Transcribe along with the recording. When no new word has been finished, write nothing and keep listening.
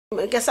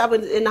I guess I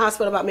was in the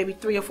hospital about maybe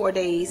 3 or 4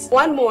 days.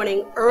 One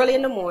morning, early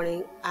in the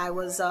morning, I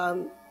was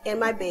in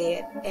my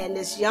bed, and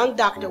this young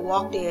doctor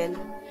walked in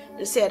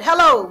and said,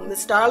 "Hello,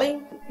 Miss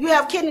Starling, you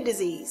have kidney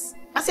disease."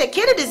 I said,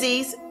 "Kidney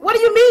disease? What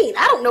do you mean?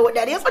 I don't know what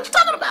that is. What you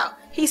talking about?"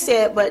 He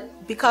said,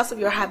 "But because of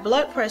your high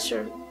blood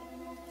pressure,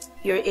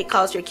 it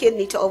caused your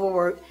kidney to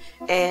overwork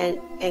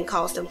and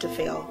caused them to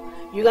fail.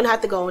 You're going to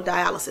have to go on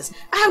dialysis."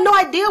 I have no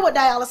idea what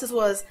dialysis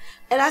was.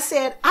 And I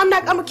said, I'm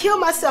going to kill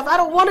myself. I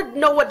don't want to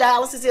know what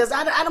dialysis is.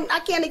 I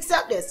can't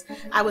accept this.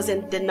 I was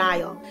in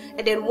denial.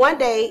 And then one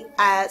day,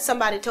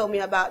 somebody told me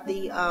about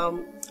the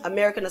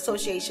American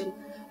Association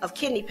of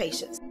Kidney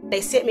Patients.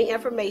 They sent me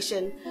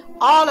information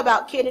all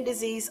about kidney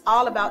disease,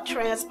 all about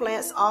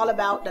transplants, all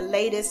about the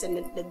latest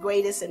and the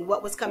greatest and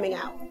what was coming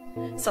out.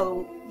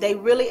 So they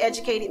really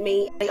educated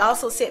me. They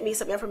also sent me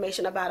some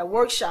information about a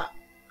workshop,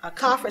 a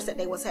conference that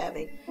they was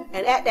having.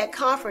 And at that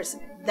conference,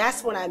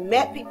 that's when I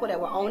met people that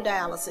were on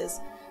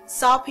dialysis,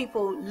 saw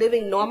people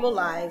living normal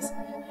lives,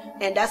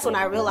 and that's when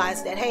I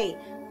realized that, hey,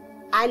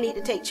 I need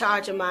to take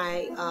charge of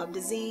my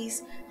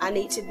disease. I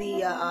need to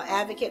be an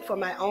advocate for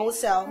my own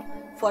self,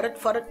 for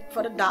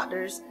the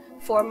doctors,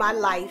 for my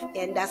life,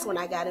 and that's when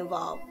I got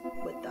involved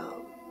with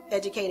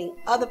educating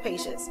other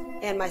patients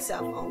and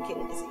myself on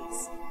kidney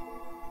disease.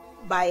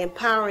 By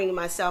empowering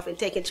myself and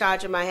taking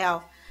charge of my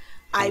health,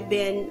 I've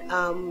been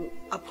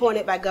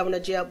appointed by Governor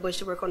Jeb Bush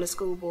to work on the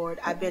school board.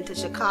 I've been to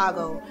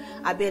Chicago.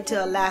 I've been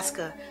to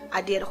Alaska. I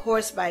did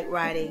horseback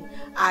riding.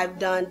 I've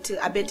been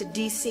to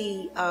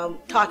D.C.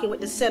 Talking with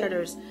the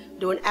senators,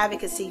 doing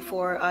advocacy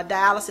for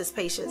dialysis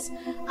patients.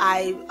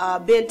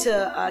 I've been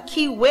to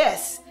Key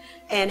West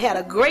and had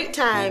a great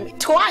time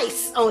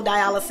twice on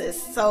dialysis.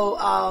 So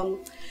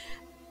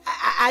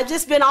I've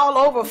just been all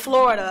over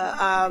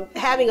Florida,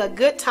 having a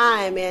good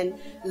time and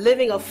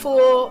living a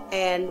full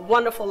and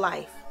wonderful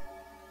life.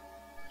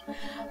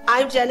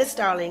 I'm Janice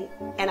Starling,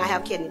 and I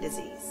have kidney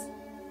disease.